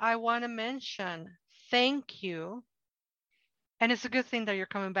go, I want to mention thank you. And it's a good thing that you're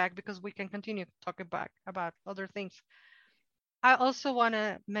coming back, because we can continue talking back about other things. I also want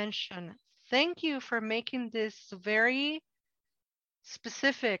to mention thank you for making this very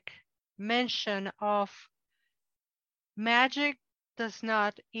specific mention of magic does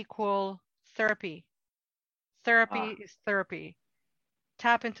not equal therapy. Therapy is therapy.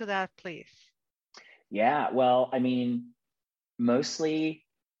 Tap into that, please. Yeah, well, I mean, mostly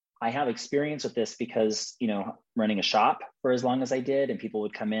I have experience with this because, running a shop for as long as I did, and people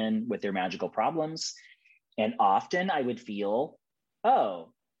would come in with their magical problems. And often I would feel,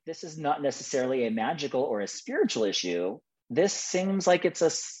 oh, this is not necessarily a magical or a spiritual issue. This seems like it's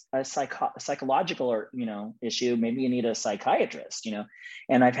a psychological or, issue. Maybe you need a psychiatrist,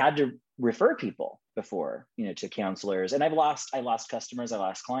 and I've had to refer people before, to counselors. And I lost customers, I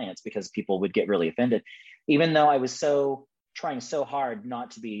lost clients, because people would get really offended, even though I was trying so hard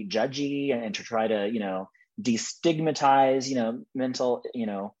not to be judgy and to try to, destigmatize, mental,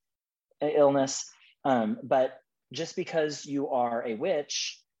 illness. But just because you are a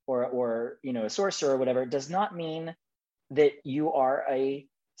witch or a sorcerer or whatever, does not mean that you are a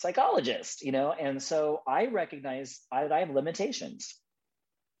psychologist, and so I recognize I have limitations.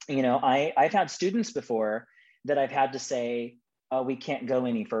 I've had students before that I've had to say, oh, we can't go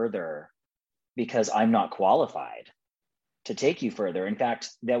any further because I'm not qualified to take you further. In fact,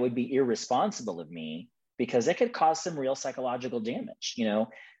 that would be irresponsible of me, because it could cause some real psychological damage.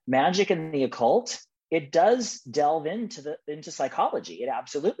 Magic and the occult, it does delve into psychology. It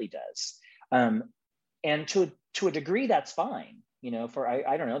absolutely does. And to a degree, that's fine. For,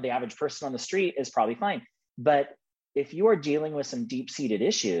 I don't know, the average person on the street is probably fine. But if you are dealing with some deep-seated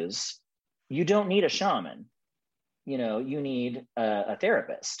issues, you don't need a shaman. You need a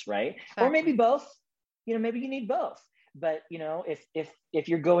therapist, right? Exactly. Or maybe both. Maybe you need both. But if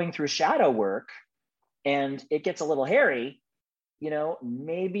you're going through shadow work and it gets a little hairy,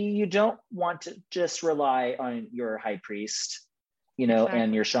 maybe you don't want to just rely on your high priest, Exactly.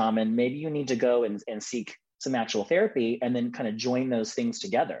 and your shaman. Maybe you need to go and seek some actual therapy and then kind of join those things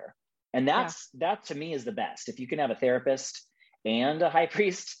together. And that to me is the best. If you can have a therapist and a high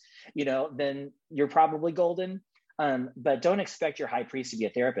priest, then you're probably golden. But don't expect your high priest to be a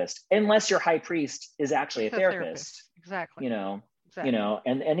therapist unless your high priest is actually a therapist. Exactly.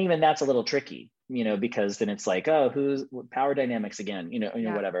 And even that's a little tricky, because then it's like, oh, who's power dynamics again,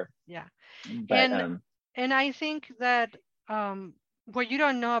 whatever. Yeah. But and I think that what you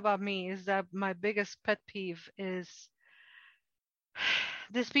don't know about me is that my biggest pet peeve is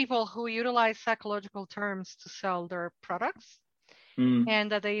these people who utilize psychological terms to sell their products,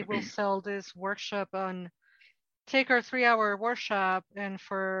 and that they will sell this workshop on take our 3-hour workshop, and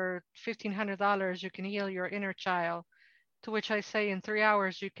for $1,500 you can heal your inner child. To which I say, in 3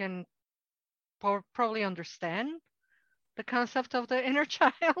 hours you can probably understand the concept of the inner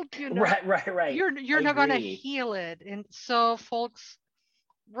child. Right. You're not gonna heal it, and so folks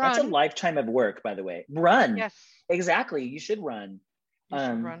run. That's a lifetime of work, by the way. Run. Yes, exactly. You should run.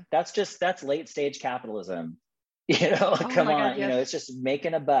 Run. That's late stage capitalism. Come on. Yes. It's just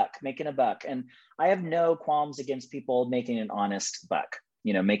making a buck. And I have no qualms against people making an honest buck,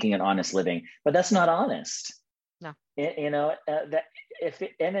 making an honest living, but that's not honest. No. That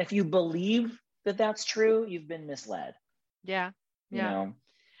if you believe that that's true, you've been misled. Yeah.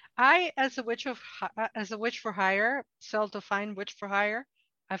 I, as a witch for hire, self-defined witch for hire,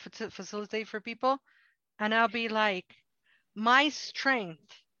 I facilitate for people, and I'll be like, my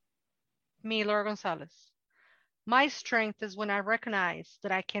strength, me, Laura Gonzalez, my strength is when I recognize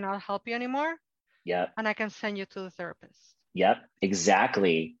that I cannot help you anymore. Yeah. And I can send you to the therapist. Yep,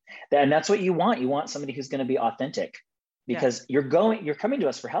 exactly. And that's what you want. You want somebody who's going to be authentic, because you're coming to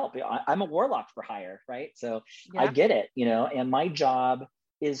us for help. I'm a warlock for hire, right? So I get it, and my job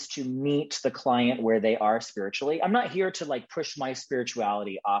is to meet the client where they are spiritually. I'm not here to like push my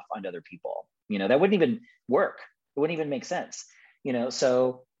spirituality off onto other people. That wouldn't even work. It wouldn't even make sense.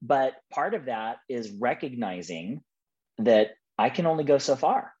 But part of that is recognizing that I can only go so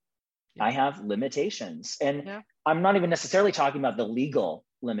far. I have limitations, and I'm not even necessarily talking about the legal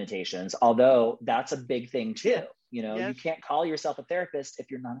limitations, although that's a big thing too. You can't call yourself a therapist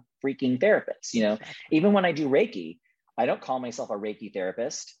if you're not a freaking therapist. Even when I do Reiki, I don't call myself a Reiki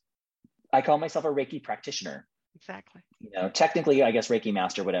therapist. I call myself a Reiki practitioner. Exactly. Technically, I guess Reiki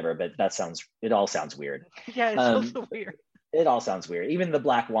master, whatever, but it all sounds weird. Yeah, it's also weird. It all sounds weird. Even the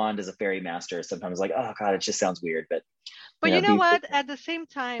black wand is a fairy master. Sometimes like, oh God, it just sounds weird. But you know what? At the same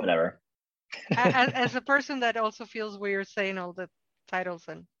time, whatever. as a person that also feels weird saying all the titles,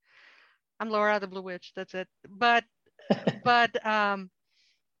 and I'm Laura the Blue Witch, that's it. But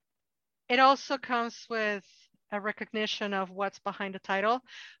it also comes with a recognition of what's behind the title,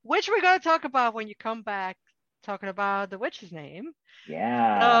 which we're going to talk about when you come back, talking about the witch's name.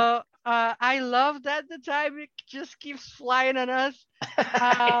 Yeah. So I love that the time it just keeps flying on us.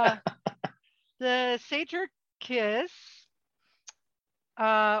 The Satyr Kiss.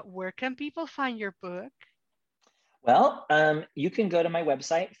 Where can people find your book? Well, you can go to my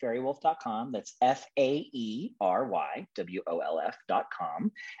website, faerywolf.com. That's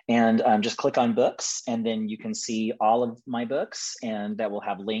FAERYWOLF.com. And just click on books, and then you can see all of my books, and that will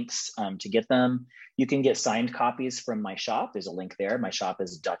have links to get them. You can get signed copies from my shop. There's a link there. My shop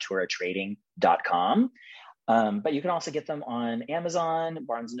is daturatrading.com. But you can also get them on Amazon,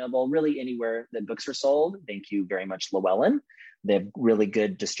 Barnes & Noble, really anywhere that books are sold. Thank you very much, Llewellyn. They have really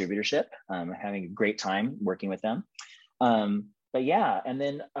good distributorship. I'm having a great time working with them. But yeah, and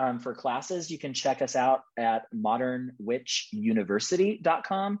then for classes, you can check us out at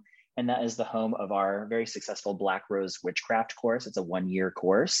modernwitchuniversity.com. And that is the home of our very successful Black Rose Witchcraft course. It's a 1-year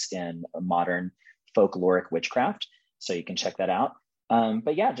course in modern folkloric witchcraft. So you can check that out.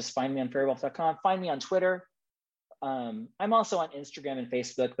 But yeah, just find me on faerywolf.com. Find me on Twitter. I'm also on Instagram and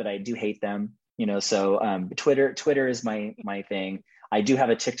Facebook, but I do hate them. So Twitter is my thing. I do have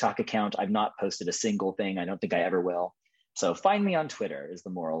a TikTok account. I've not posted a single thing. I don't think I ever will. So find me on Twitter is the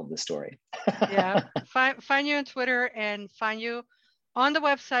moral of the story. Yeah, find you on Twitter, and find you on the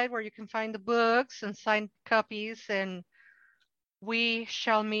website where you can find the books and signed copies. And we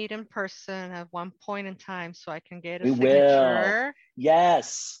shall meet in person at one point in time, so I can get a signature. Will.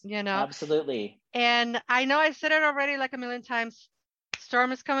 Yes. Absolutely. And I know I said it already like a million times.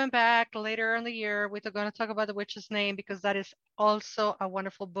 Storm is coming back later in the year. We're going to talk about the witch's name, because that is also a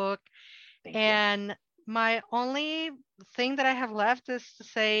wonderful book. And my only thing that I have left is to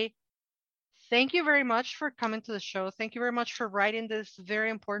say thank you very much for coming to the show. Thank you very much for writing this very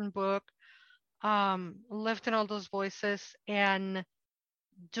important book. lifting all those voices and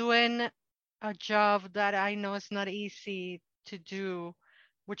doing a job that I know is not easy to do,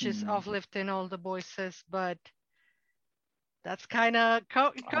 which is uplifting all the voices, but that's kind of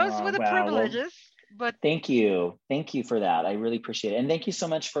goes with the Wow. Well, privileges. But thank you for that. I really appreciate it, and thank you so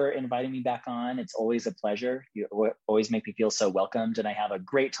much for inviting me back on. It's always a pleasure. You always make me feel so welcomed, and I have a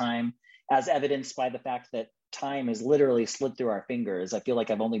great time, as evidenced by the fact that time has literally slid through our fingers. I feel like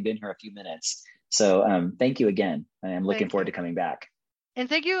I've only been here a few minutes. So thank you again. I'm looking forward to coming back. And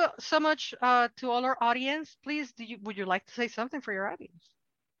thank you so much to all our audience. Please, would you like to say something for your audience?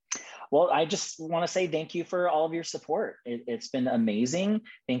 Well, I just want to say thank you for all of your support. It's been amazing.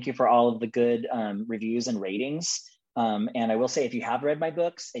 Thank you for all of the good reviews and ratings. And I will say, if you have read my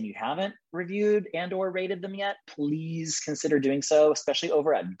books and you haven't reviewed and or rated them yet, please consider doing so, especially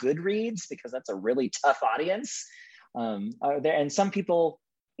over at Goodreads, because that's a really tough audience. And some people,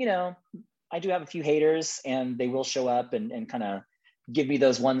 I do have a few haters, and they will show up and kind of give me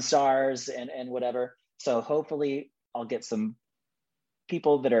those 1 stars and whatever. So hopefully I'll get some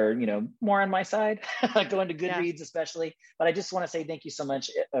people that are, more on my side, going to Goodreads especially. But I just want to say thank you so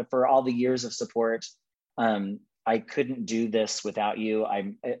much for all the years of support. I couldn't do this without you.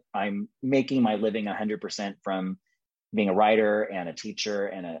 I'm making my living 100% from being a writer and a teacher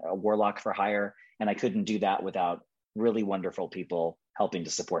and a warlock for hire. And I couldn't do that without really wonderful people helping to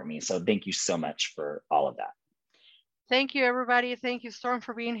support me. So thank you so much for all of that. Thank you, everybody. Thank you, Storm,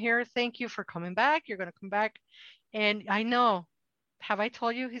 for being here. Thank you for coming back. You're going to come back. And I know, have I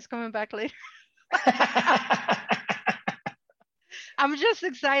told you he's coming back later? I'm just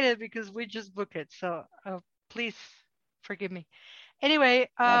excited because we just booked it. So please forgive me. Anyway,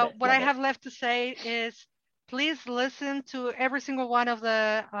 what I have left to say is please listen to every single one of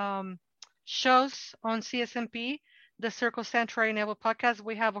the shows on CSMP, the Circle Sanctuary Naval podcast.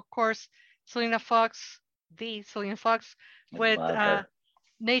 We have, of course, Selena Fox, with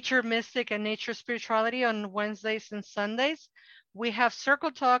Nature Mystic and Nature Spirituality on Wednesdays and Sundays. We have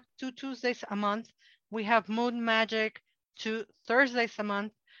Circle Talk 2 Tuesdays a month. We have Moon Magic 2 Thursdays a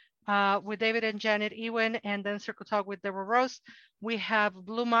month with David and Janet Ewan, and then Circle Talk with Deborah Rose. We have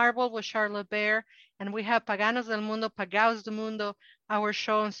Blue Marble with Charlotte Bear, and we have Paganos del Mundo, Pagaos del Mundo, our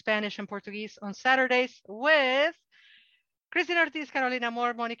show in Spanish and Portuguese on Saturdays with Cristina Ortiz, Carolina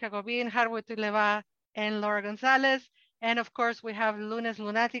Moore, Monica Gobin, Harwood Tuleva, and Laura Gonzalez. And of course, we have Lunes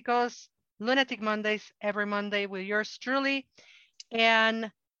Lunáticos, Lunatic Mondays, every Monday with yours truly.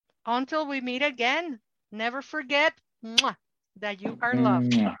 And until we meet again, never forget that you are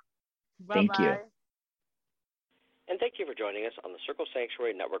loved. Bye-bye. Thank you. And thank you for joining us on the Circle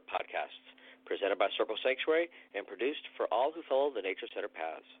Sanctuary Network podcasts, presented by Circle Sanctuary and produced for all who follow the Nature Center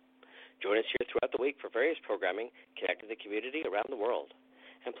paths. Join us here throughout the week for various programming connecting the community around the world.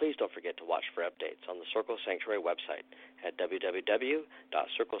 And please don't forget to watch for updates on the Circle Sanctuary website at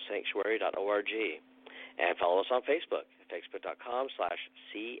www.circlesanctuary.org. And follow us on Facebook at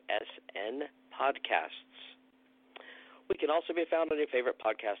facebook.com/CSN podcasts. We can also be found on your favorite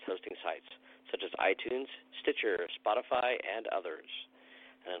podcast hosting sites, such as iTunes, Stitcher, Spotify, and others.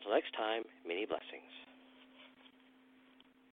 And until next time, many blessings.